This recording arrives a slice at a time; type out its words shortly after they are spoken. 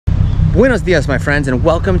Buenos dias, my friends, and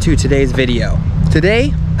welcome to today's video.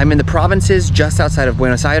 Today, I'm in the provinces just outside of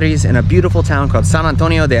Buenos Aires in a beautiful town called San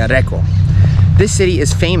Antonio De Areco. This city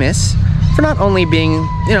is famous for not only being,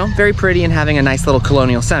 very pretty and having a nice little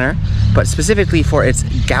colonial center, but specifically for its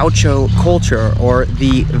Gaucho culture, or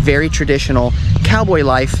the very traditional cowboy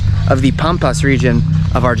life of the Pampas region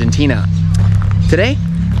of Argentina. Today,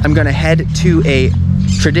 I'm gonna head to a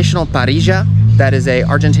traditional parrilla, that is a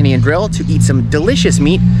Argentinian grill, to eat some delicious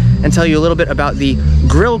meat and tell you a little bit about the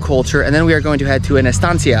grill culture, and then we are going to head to an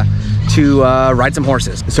estancia to ride some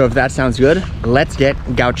horses. So if that sounds good, let's get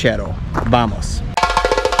gauchero. Vamos.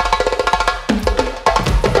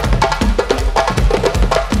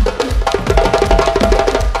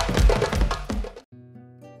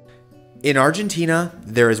 In Argentina,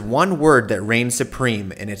 there is one word that reigns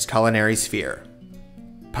supreme in its culinary sphere: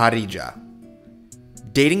 parrilla.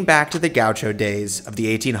 Dating back to the Gaucho days of the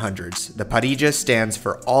 1800s, the parrilla stands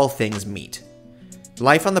for all things meat.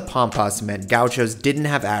 Life on the Pampas meant Gauchos didn't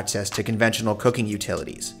have access to conventional cooking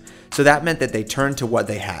utilities, so that meant that they turned to what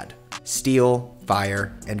they had: steel,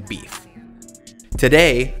 fire, and beef.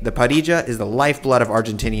 Today, the parrilla is the lifeblood of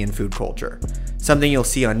Argentinian food culture, something you'll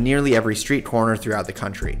see on nearly every street corner throughout the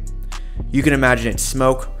country. You can imagine its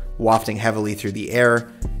smoke wafting heavily through the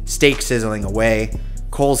air, steak sizzling away,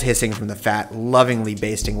 coals hissing from the fat, lovingly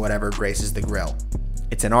basting whatever graces the grill.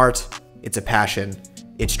 It's an art, it's a passion,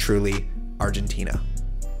 it's truly Argentina.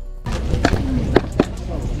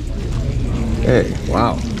 Hey,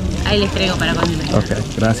 wow. Ahí les traigo para condimentar. Okay,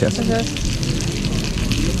 gracias.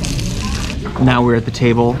 Now we're at the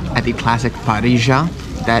table at the classic parrilla,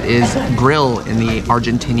 that is grill in the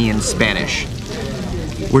Argentinian Spanish.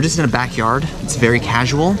 We're just in a backyard. It's very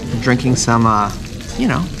casual, drinking some,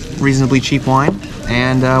 reasonably cheap wine,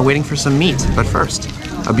 and waiting for some meat. But first,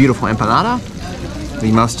 a beautiful empanada,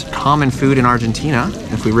 the most common food in Argentina.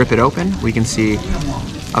 If we rip it open, we can see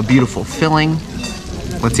a beautiful filling.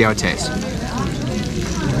 Let's see how it tastes.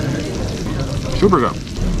 Super good.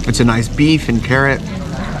 It's a nice beef and carrot,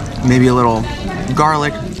 maybe a little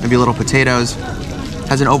garlic, maybe a little potatoes.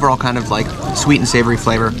 Has an overall kind of like sweet and savory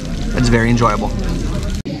flavor. It's very enjoyable.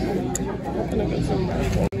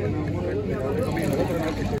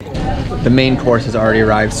 The main course has already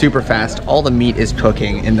arrived super fast. All the meat is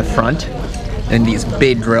cooking in the front in these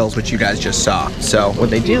big grills, which you guys just saw. So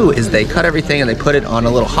what they do is they cut everything and they put it on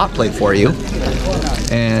a little hot plate for you.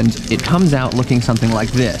 And it comes out looking something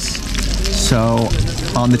like this. So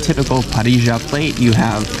on the typical parrilla plate, you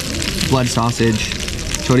have blood sausage,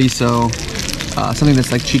 chorizo, something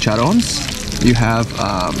that's like chicharrones. You have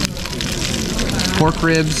pork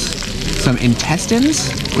ribs, some intestines,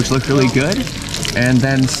 which look really good, and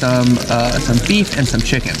then some beef and some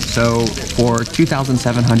chicken. So for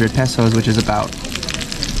 2,700 pesos, which is about,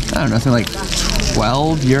 I don't know, something like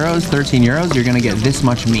 12 euros, 13 euros, you're gonna get this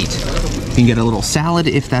much meat. You can get a little salad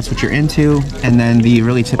if that's what you're into, and then the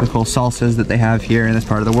really typical salsas that they have here in this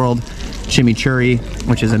part of the world: chimichurri,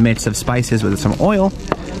 which is a mix of spices with some oil,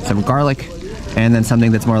 some garlic, and then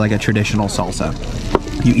something that's more like a traditional salsa.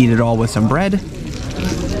 You eat it all with some bread,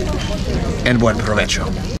 and buen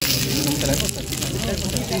provecho.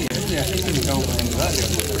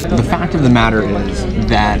 The fact of the matter is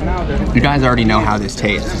that you guys already know how this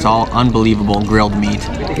tastes. It's all unbelievable grilled meat.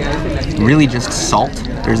 Really just salt.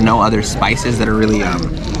 There's no other spices that are really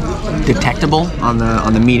detectable on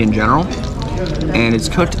the meat in general. And it's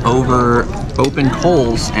cooked over open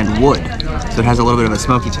coals and wood, so it has a little bit of a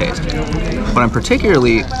smoky taste. What I'm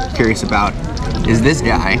particularly curious about is this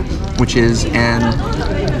guy, which is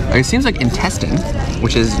it seems like intestine,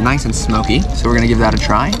 which is nice and smoky, so we're gonna give that a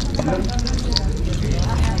try.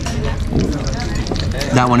 Ooh.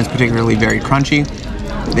 That one is particularly very crunchy.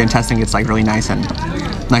 The intestine gets like really nice and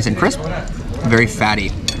crisp, very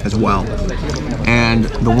fatty as well. And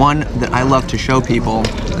the one that I love to show people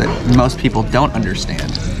that most people don't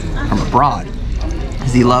understand from abroad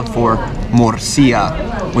is the love for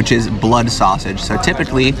morcilla, which is blood sausage. So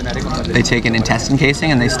typically they take an intestine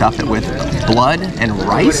casing and they stuff it with blood and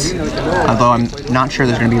rice, although I'm not sure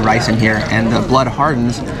there's gonna be rice in here, and the blood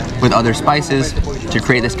hardens with other spices to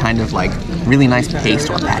create this kind of like really nice paste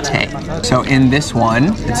or pate. So in this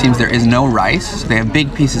one, it seems there is no rice. So they have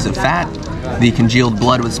big pieces of fat, the congealed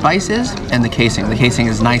blood with spices, and the casing. The casing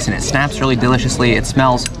is nice and it snaps really deliciously. It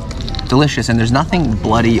smells delicious, and there's nothing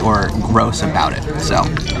bloody or gross about it. So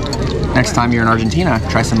next time you're in Argentina,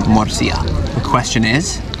 try some morcilla. The question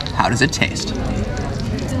is, how does it taste?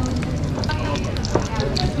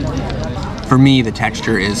 For me, the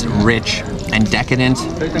texture is rich and decadent.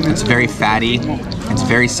 It's very fatty. It's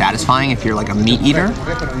very satisfying if you're like a meat eater.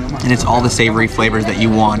 And it's all the savory flavors that you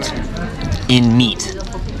want in meat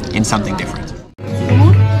in something different.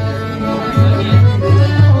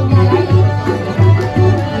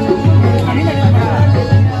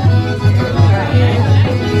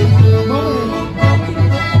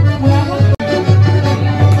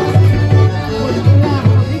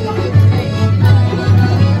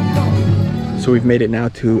 So we've made it now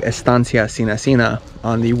to Estancia Sinacina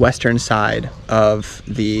on the western side of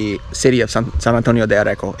the city of San Antonio De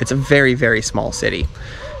Areco. It's a very, very small city.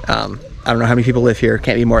 I don't know how many people live here.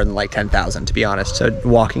 Can't be more than like 10,000 to be honest. So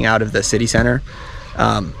walking out of the city center,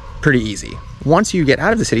 pretty easy. Once you get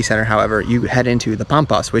out of the city center, however, you head into the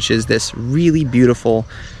Pampas, which is this really beautiful,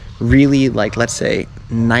 really, like, let's say,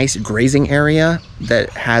 nice grazing area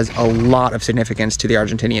that has a lot of significance to the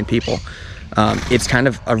Argentinian people. It's kind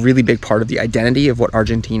of a really big part of the identity of what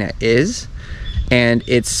Argentina is, and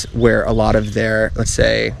it's where a lot of their, let's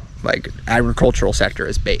say, like, agricultural sector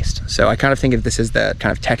is based. So I kind of think of this as the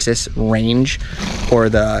kind of Texas range, or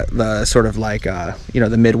the sort of like, you know,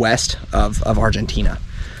 the Midwest of Argentina.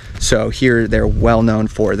 So here they're well known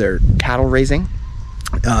for their cattle raising.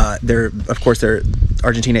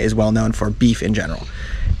 Argentina is well known for beef in general.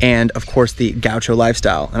 And of course the Gaucho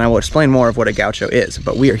lifestyle. And I will explain more of what a Gaucho is,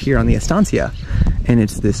 but we are here on the Estancia, and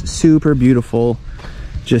it's this super beautiful,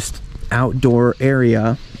 just outdoor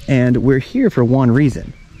area. And we're here for one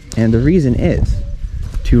reason. And the reason is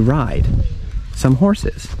to ride some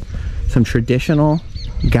horses, some traditional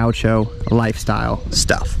Gaucho lifestyle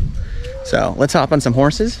stuff. So let's hop on some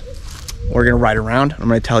horses. We're gonna ride around. I'm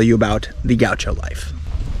gonna tell you about the Gaucho life.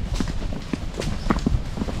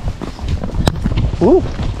 Ooh,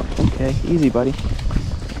 okay, easy, buddy.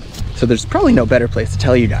 So there's probably no better place to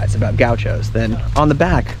tell you guys about Gauchos than on the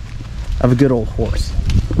back of a good old horse.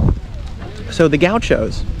 So the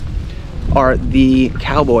Gauchos are the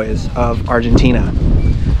cowboys of Argentina,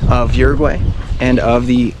 of Uruguay, and of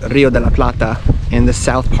the Rio de la Plata in the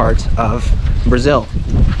south part of Brazil.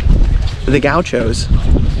 The Gauchos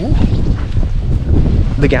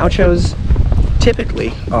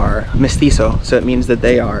typically are mestizo, so it means that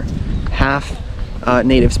they are half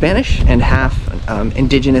native Spanish and half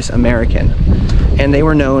indigenous American. And they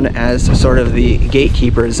were known as sort of the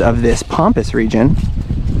gatekeepers of this Pampas region,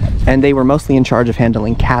 and they were mostly in charge of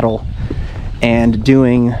handling cattle and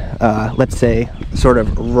doing, let's say, sort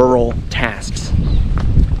of rural tasks.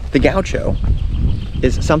 The Gaucho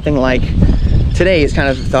is something like, today is kind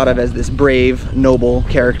of thought of as this brave, noble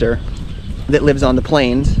character that lives on the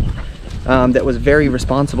plains, that was very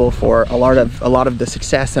responsible for a lot of the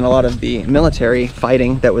success and a lot of the military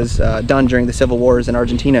fighting that was done during the civil wars in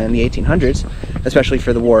Argentina in the 1800s, especially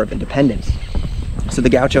for the War of Independence. So the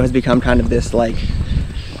Gaucho has become kind of this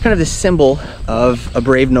symbol of a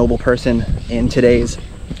brave, noble person in today's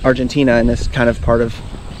Argentina, and this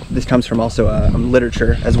comes from also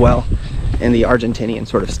literature as well in the Argentinian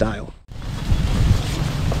sort of style.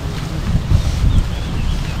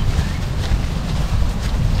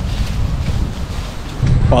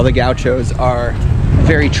 While the Gauchos are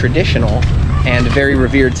very traditional and very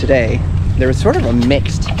revered today, there was sort of a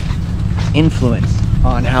mixed influence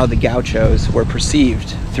on how the Gauchos were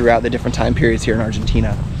perceived throughout the different time periods here in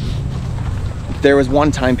Argentina. There was one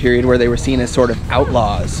time period where they were seen as sort of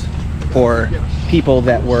outlaws, or people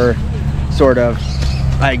that were sort of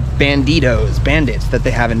like bandits that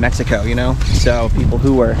they have in Mexico, you know? So people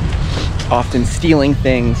who were often stealing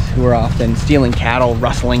things, who were often stealing cattle,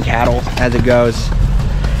 rustling cattle as it goes,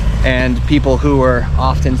 and people who were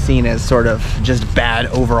often seen as sort of just bad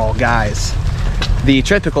overall guys. The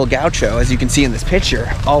typical Gaucho, as you can see in this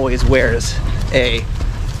picture, always wears a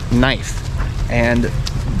knife, and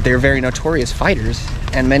they're very notorious fighters,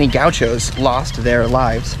 and many Gauchos lost their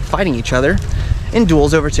lives fighting each other in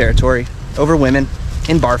duels over territory, over women,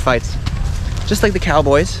 in bar fights, just like the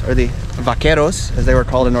cowboys, or the vaqueros, as they were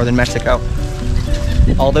called in northern Mexico,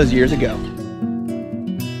 all those years ago.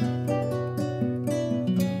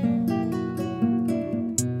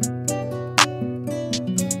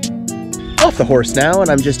 Off the horse now, and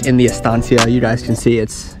I'm just in the Estancia. You guys can see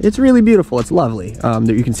it's really beautiful. It's lovely.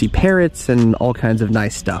 You can see parrots and all kinds of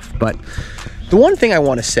nice stuff. But the one thing I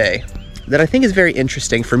want to say that I think is very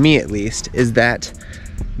interesting, for me at least, is that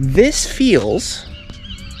this feels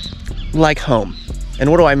like home. And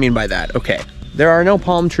what do I mean by that? Okay, there are no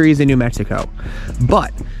palm trees in New Mexico,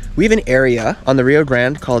 but we have an area on the Rio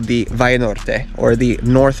Grande called the Valle Norte, or the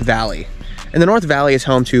North Valley. And the North Valley is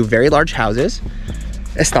home to very large houses,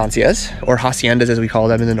 estancias, or haciendas as we call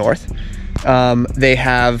them in the north. They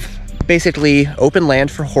have basically open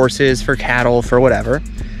land for horses, for cattle, for whatever.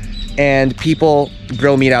 And people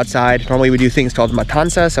grill meat outside. Normally we do things called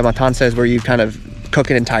matanzas. A matanza is where you kind of cook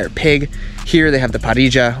an entire pig. Here they have the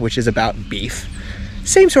parrilla, which is about beef.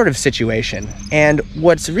 same sort of situation. And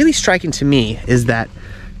what's really striking to me is that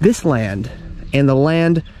this land and the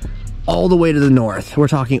land all the way to the north, we're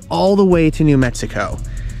talking all the way to New Mexico,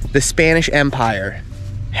 the Spanish Empire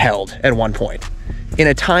held at one point. In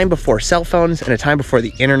a time before cell phones, in a time before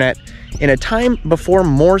the internet, in a time before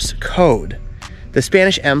Morse code, the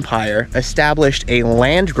Spanish Empire established a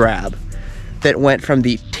land grab that went from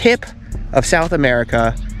the tip of South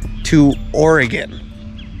America to Oregon.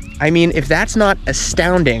 I mean, if that's not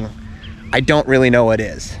astounding, I don't really know what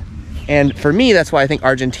is. And for me, that's why I think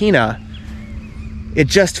Argentina, it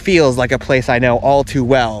just feels like a place I know all too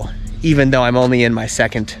well, even though I'm only in my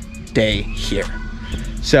second day here.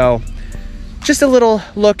 So, just a little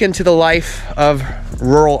look into the life of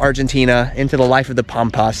rural Argentina, into the life of the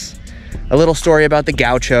Pampas, a little story about the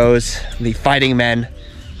Gauchos, the fighting men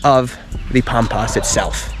of the Pampas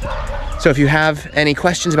itself. So if you have any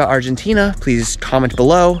questions about Argentina, please comment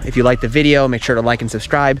below. If you liked the video, make sure to like and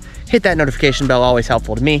subscribe. Hit that notification bell, always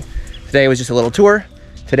helpful to me. Today was just a little tour.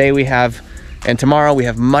 Today we have, and tomorrow we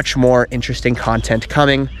have much more interesting content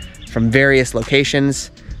coming from various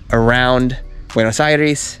locations around Buenos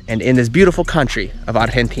Aires and in this beautiful country of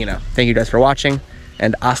Argentina. Thank you guys for watching,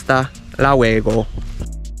 and hasta luego.